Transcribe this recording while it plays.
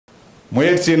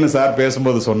முயற்சின்னு sir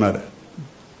பேசும்போது சொன்னார்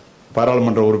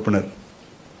பாராளுமன்ற உறுப்பினர்.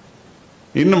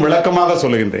 இன்னும் விளக்கமாக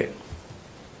சொல்லுகின்றேன்.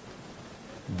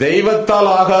 தெய்வத்தால்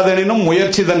ஆகாதெனினும்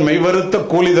முயற்சி தன் மெய்வருத்த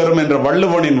கூலி தரும் என்ற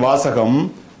வள்ளுவனின் வாசகம்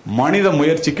மனித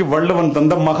முயற்சிக்கு வள்ளுவன்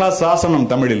தந்த மகா சாசனம்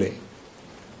தமிழிலே.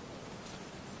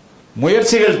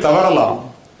 முயற்சிகள் தவறலாம்,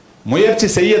 முயற்சி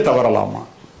செய்ய தவறலாமா?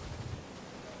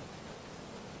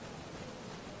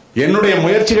 என்னுடைய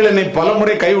முயற்சிகள் என்னை பல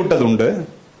முறை கைவிட்டது உண்டு.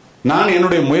 நான்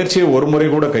என்னுடைய முயற்சியை ஒரு முறை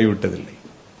கூட கைவிட்டதில்லை.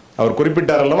 அவர்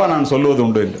குறிப்பிட்டார் அல்லவா, நான் சொல்லுவது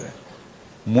உண்டு என்று.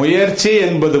 முயற்சி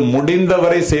என்பது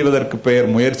முடிந்தவரை செய்வதற்கு பெயர்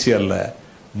முயற்சி அல்ல,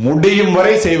 முடியும்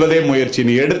வரை செய்வதே முயற்சி.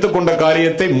 நீ எடுத்துக்கொண்ட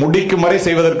காரியத்தை முடிக்கும் வரை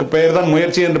செய்வதற்கு பெயர் தான்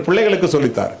முயற்சி என்று பிள்ளைகளுக்கு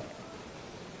சொல்லித்தார்.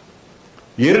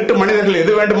 இருட்டு மனிதர்கள்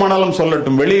எது வேண்டுமானாலும்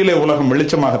சொல்லட்டும், வெளியிலே உலகம்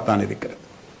வெளிச்சமாகத்தான் இருக்கிறது.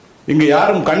 இங்கு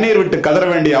யாரும் கண்ணீர் விட்டு கதற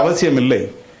வேண்டிய அவசியம் இல்லை.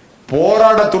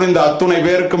 போராட துணிந்த அத்துணை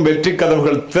பேருக்கும் வெற்றி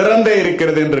கதவுகள் திறந்தே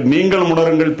இருக்கிறது என்று நீங்கள்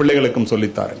உணருங்கள், பிள்ளைகளுக்கும்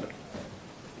சொல்லித்தாருங்கள்.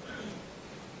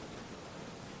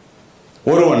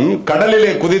 ஒருவன்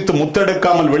கடலிலே குதித்து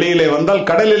முத்தெடுக்காமல் வெளியிலே வந்தால்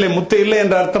கடலிலே முத்து இல்லை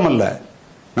என்ற அர்த்தம் அல்ல,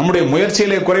 நம்முடைய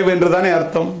முயற்சியிலே குறைவு என்றுதானே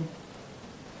அர்த்தம்.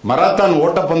 மராத்தான்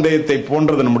ஓட்டப்பந்தயத்தை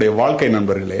போன்றது நம்முடைய வாழ்க்கை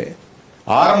நண்பர்களே.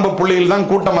 ஆரம்ப புள்ளியில் தான்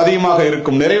கூட்டம் அதிகமாக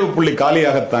இருக்கும், நிறைவு புள்ளி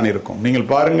காலியாகத்தான் இருக்கும்.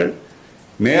 நீங்கள் பாருங்கள்,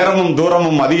 நேரமும்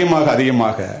தூரமும்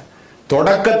அதிகமாக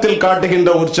தொடக்கத்தில்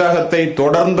காட்டுகின்ற உற்சாகத்தை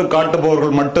தொடர்ந்து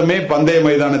காட்டுபவர்கள் மட்டுமே பந்தய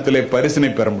மைதானத்திலே பரிசினை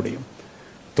பெற முடியும்.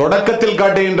 தொடக்கத்தில்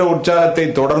காட்டுகின்ற உற்சாகத்தை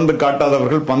தொடர்ந்து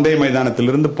காட்டாதவர்கள் பந்தய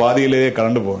மைதானத்திலிருந்து பாதியிலேயே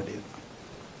கலந்து போக வேண்டியது.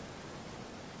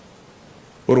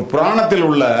 ஒரு புராணத்தில்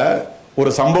உள்ள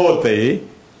ஒரு சம்பவத்தை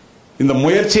இந்த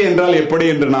முயற்சி என்றால் எப்படி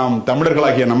என்று நாம்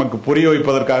தமிழர்களாகிய நமக்கு புரிய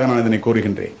வைப்பதற்காக நான் இதனை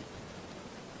கூறுகின்றேன்.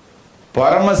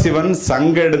 பரமசிவன்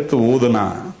சங்கெடுத்து ஊதுனா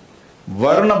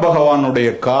வருண பகவானுடைய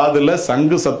காதுல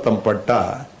சங்கு சத்தம் பட்டா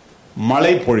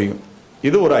மழை பொழியும்.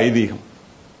 இது ஒரு ஐதீகம்.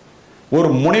 ஒரு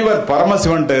முனிவர்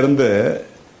பரமசிவன்ட்ட இருந்து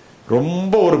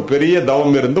ரொம்ப ஒரு பெரிய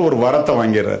தவம் இருந்து ஒரு வரத்தை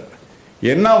வாங்கிறார்.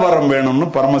 என்ன வரம் வேணும்னு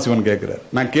பரமசிவன் கேட்கிறார்.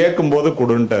 நான் கேட்கும் போது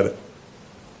கொடுன்ட்டாரு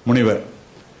முனிவர்.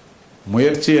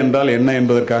 முயற்சி என்றால் என்ன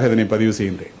என்பதற்காக இதனை பதிவு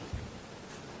செய்கின்றேன்.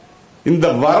 இந்த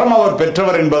வரம் அவர்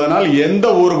பெற்றவர் என்பதனால் எந்த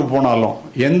ஊருக்கு போனாலும்,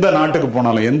 எந்த நாட்டுக்கு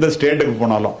போனாலும், எந்த ஸ்டேட்டுக்கு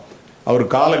போனாலும் அவர்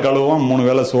காலை கழுவுவான், 3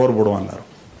 வேளை சோறு போடுவான்.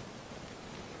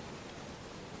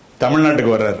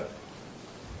 தமிழ்நாட்டுக்கு வர்றார்.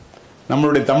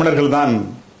 நம்மளுடைய தமிழர்கள் தான்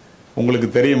உங்களுக்கு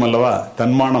தெரியும் அல்லவா,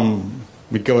 தன்மானம்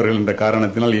மிக்கவர்கள் என்ற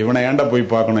காரணத்தினால் இவனை ஏண்டா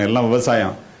போய் பார்க்கணும், எல்லாம்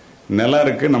விவசாயம், நிலம்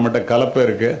இருக்கு, நம்மகிட்ட கலப்பை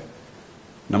இருக்கு,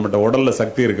 நம்மகிட்ட உடல்ல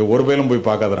சக்தி இருக்கு, ஒரு பேரும் போய்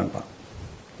பார்க்காதறான்ட்டான்.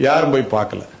 யாரும் போய்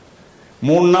பார்க்கல.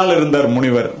 3 நாள் இருந்தார்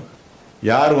முனிவர்.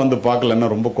 யார் வந்து பார்க்கலன்னா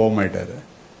ரொம்ப கோபமாயிட்டாரு.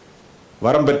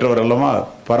 வரம் பெற்றவர் அல்லவா,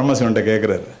 பரமசிவன்ட்ட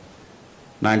கேட்கிறாரு,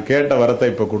 நான் கேட்ட வரத்தை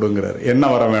இப்ப கொடுங்கிறார். என்ன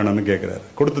வரம் வேணும்னு கேட்கிறாரு.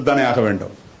 கொடுத்துத்தானே ஆக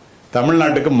வேண்டும்.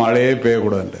 தமிழ்நாட்டுக்கு மழையே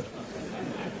பெய்யக்கூடாது.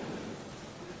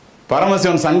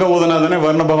 பரமசிவன் சங்க ஊதுனாதானே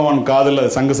வர்ண பகவான் காதுல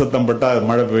சங்கு சத்தம் பட்டா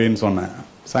மழை பெய்யுன்னு சொன்னேன்.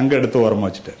 சங்க எடுத்து உரமா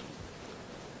வச்சுட்டார்.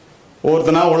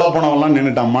 ஒருத்தனா உள்ள போனவெல்லாம்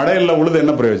நின்றுட்டான். மழையில் உழுது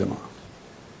என்ன பிரயோஜனம்?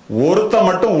 ஒருத்த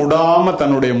மட்டும் விடாம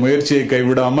தன்னுடைய முயற்சியை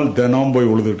கைவிடாமல் தினம்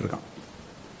போய் உழுதுட்டு இருக்கான்.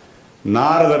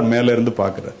 நாரதர் மேல இருந்து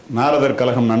பாக்குறார். நாரதர்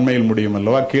கலகம் நன்மையில் முடியும்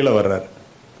அல்லவா, கீழே வர்றாரு.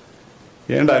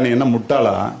 ஏண்டா நீ என்ன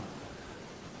முட்டாளா,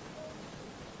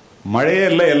 மழையே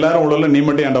இல்லை, எல்லாரும் உழல, நீ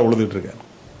மட்டும் ஏண்டா உழுதுட்டு இருக்க?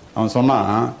 அவன்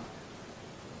சொன்னான்,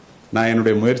 நான்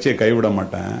என்னுடைய முயற்சியை கைவிட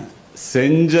மாட்டேன்.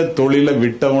 செஞ்ச தொழிலை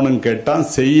விட்டவனும் கேட்டான்,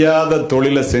 செய்யாத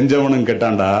தொழிலை செஞ்சவனும்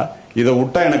கேட்டான்டா. இதை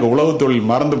விட்டா எனக்கு உழவு தொழில்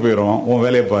மறந்து போயிடும், உன்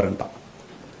வேலையை பாருன்ட்டான்.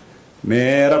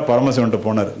 நேரா பரமசிவன்ட்ட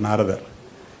போனார் நாரதர்.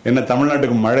 என்ன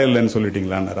தமிழ்நாட்டுக்கு மழை இல்லைன்னு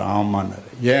சொல்லிட்டீங்களான்னாரு. ஆமான்னாரு.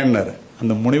 ஏன்னாரு.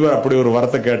 அந்த முனிவர் அப்படி ஒரு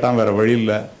வரத்தை கேட்டான், வேற வழி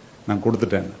இல்லை, நான்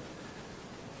கொடுத்துட்டேன்.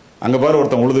 அங்க பாரு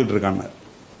ஒருத்தன் உழுதுட்டு இருக்கான்.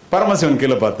 பரமசிவன்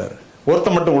கீழே பார்த்தாரு.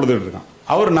 ஒருத்தன் மட்டும் உழுதுட்டு இருக்கான்.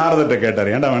 அவர் நாரதர்கிட்ட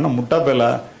கேட்டார், ஏண்டா வேணா முட்டா பேல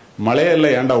மழையே இல்லை,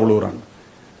 ஏண்டா உழுவுறான்?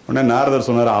 உடனே நாரதர்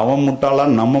சொன்னார், அவன்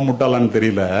முட்டாளான்னு நம்ம முட்டாளான்னு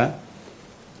தெரியல,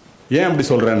 ஏன் அப்படி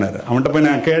சொல்றேன்னாரு. அவன்கிட்ட போய்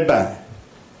நான் கேட்டேன்,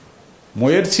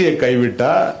 முயற்சியை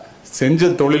கைவிட்டா, செஞ்ச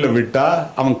தொழிலை விட்டா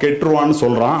அவன் கெட்டுருவான்னு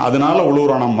சொல்றான், அதனால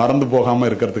உழுவுறான், நான் மறந்து போகாம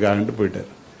இருக்கிறதுக்காக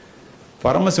போயிட்டாரு.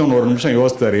 பரமசிவன் ஒரு நிமிஷம்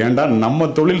யோசித்தாரு, ஏண்டா நம்ம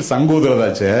தொழில் சங்கு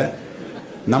ஊதுறதாச்சே,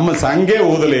 நம்ம சங்கே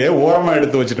ஊதலையே, ஓரமா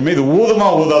எடுத்து வச்சுட்டுமே, இது ஊதுமா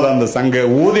ஊதாத அந்த சங்க,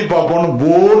 ஊதி பார்ப்போன்னு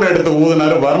பூன்னு எடுத்து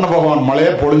ஊதினாரு. வர்ண பகவான்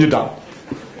மலையை பொழிஞ்சிட்டான்.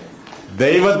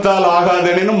 தெய்வத்தால்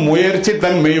ஆகாதெனினும் முயற்சி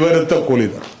தன் மெய்வருத்த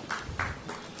கூலிதான்.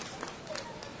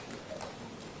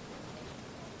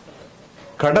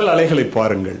 கடல் அலைகளை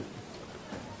பாருங்கள்,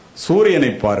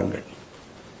 சூரியனை பாருங்கள்.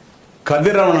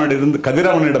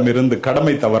 கதிரவனிடம் இருந்து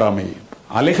கடமை தவறாமையும்,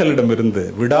 அலைகளிடமிருந்து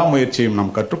விடாமுயற்சியும்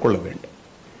நாம் கற்றுக்கொள்ள வேண்டும்.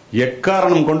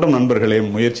 எக்காரணம் கொண்டும் நண்பர்களே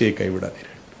முயற்சியை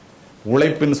கைவிடாதீர்கள்.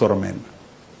 உழைப்பின் சுரமே என்ன?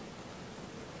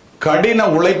 கடின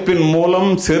உழைப்பின் மூலம்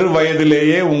சிறு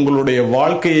வயதிலேயே உங்களுடைய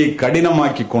வாழ்க்கையை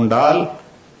கடினமாக்கி கொண்டால்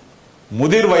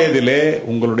முதிர் வயதிலே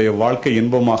உங்களுடைய வாழ்க்கை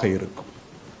இன்பமாக இருக்கும்.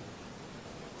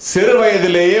 சிறு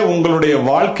வயதிலேயே உங்களுடைய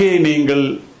வாழ்க்கையை நீங்கள்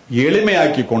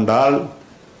எளிமையாக்கி கொண்டால்,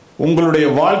 உங்களுடைய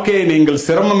வாழ்க்கையை நீங்கள்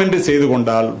சிரமமின்றி செய்து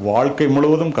கொண்டால் வாழ்க்கை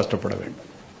முழுவதும் கஷ்டப்பட வேண்டும்.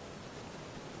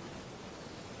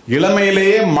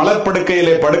 இளமையிலேயே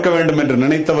மலர்படுக்கையிலே படுக்க வேண்டும் என்று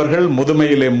நினைத்தவர்கள்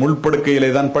முதுமையிலே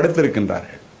முள்படுக்கையிலே தான்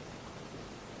படுத்திருக்கின்றார்கள்.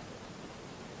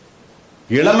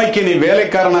 இளமைக்கு நீ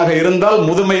வேலைக்காரனாக இருந்தால்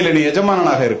முதுமையிலே நீ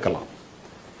எஜமானனாக இருக்கலாம்.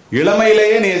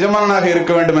 இளமையிலேயே நீ எஜமானனாக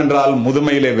இருக்க வேண்டும் என்றால்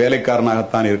முதுமையிலே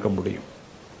வேலைக்காரனாகத்தான் இருக்க முடியும்.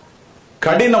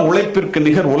 கடின உழைப்பிற்கு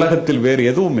நிகர் உலகத்தில் வேறு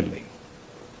எதுவும் இல்லை.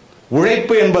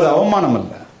 உழைப்பு என்பது அவமானம்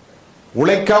அல்ல,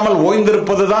 உழைக்காமல்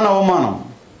ஓய்ந்திருப்பதுதான் அவமானம்.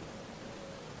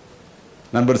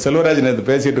 நண்பர் செல்வராஜ் நேற்று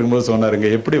பேசிட்டு இருக்கும்போது சொன்னாருங்க,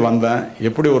 எப்படி வந்தேன்,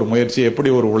 எப்படி ஒரு முயற்சி, எப்படி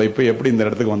ஒரு உழைப்பு, எப்படி இந்த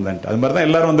இடத்துக்கு வந்தேன். அது மாதிரி தான்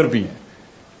எல்லாரும் வந்திருப்பீங்க.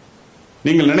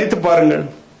 நீங்கள் நினைத்து பாருங்கள்,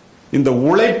 இந்த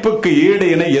உழைப்புக்கு ஈடு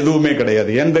இணை எதுவுமே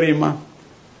கிடையாது. ஏன் தெரியுமா?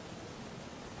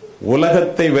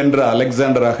 உலகத்தை வென்ற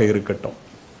அலெக்சாண்டராக இருக்கட்டும்,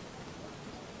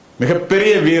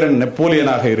 மிகப்பெரிய வீரன்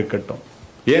நெப்போலியனாக இருக்கட்டும்,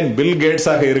 ஏன் பில்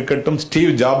கேட்ஸாக இருக்கட்டும்,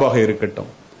 ஸ்டீவ் ஜாபாக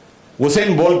இருக்கட்டும்,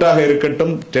 உசைன் போல்ட்டாக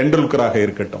இருக்கட்டும், டெண்டுல்கராக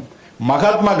இருக்கட்டும்,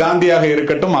 மகாத்மா காந்தியாக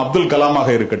இருக்கட்டும், அப்துல் கலாமாக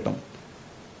இருக்கட்டும்,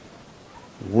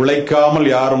 உழைக்காமல்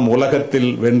யாரும் உலகத்தில்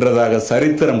வென்றதாக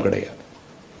சரித்திரம் கிடையாது.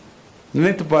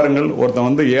 நினைத்து பாருங்கள்,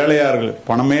 ஒருத்தன் ஏழையார்கள்,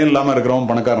 பணமே இல்லாம இருக்கிறவன்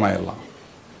பணக்காரனாயிடலாம்,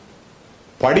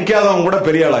 படிக்காதவன் கூட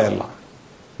பெரிய ஆளாயிடலாம்,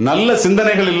 நல்ல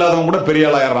சிந்தனைகள் இல்லாதவன் கூட பெரிய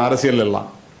ஆளாயிடலாம் அரசியல் எல்லாம்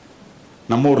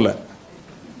நம்ம ஊர்ல.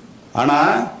 ஆனா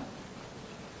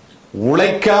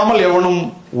உழைக்காமல் எவனும்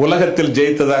உலகத்தில்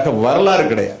ஜெயித்ததாக வரலாறு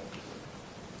கிடையாது.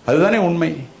 அதுதானே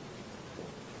உண்மை.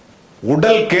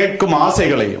 உடல் கேட்கும்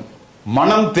ஆசைகளையும்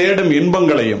மனம் தேடும்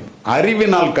இன்பங்களையும்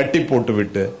அறிவினால் கட்டி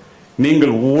போட்டுவிட்டு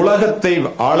நீங்கள் உலகத்தை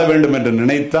ஆள வேண்டும் என்று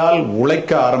நினைத்தால்,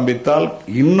 உழைக்க ஆரம்பித்தால்,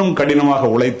 இன்னும் கடினமாக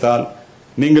உழைத்தால்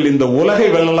நீங்கள் இந்த உலகை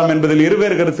வெல்லலாம் என்பதில்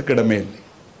இருவேறு கருத்துக்கு இடமே இல்லை.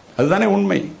 அதுதானே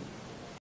உண்மை.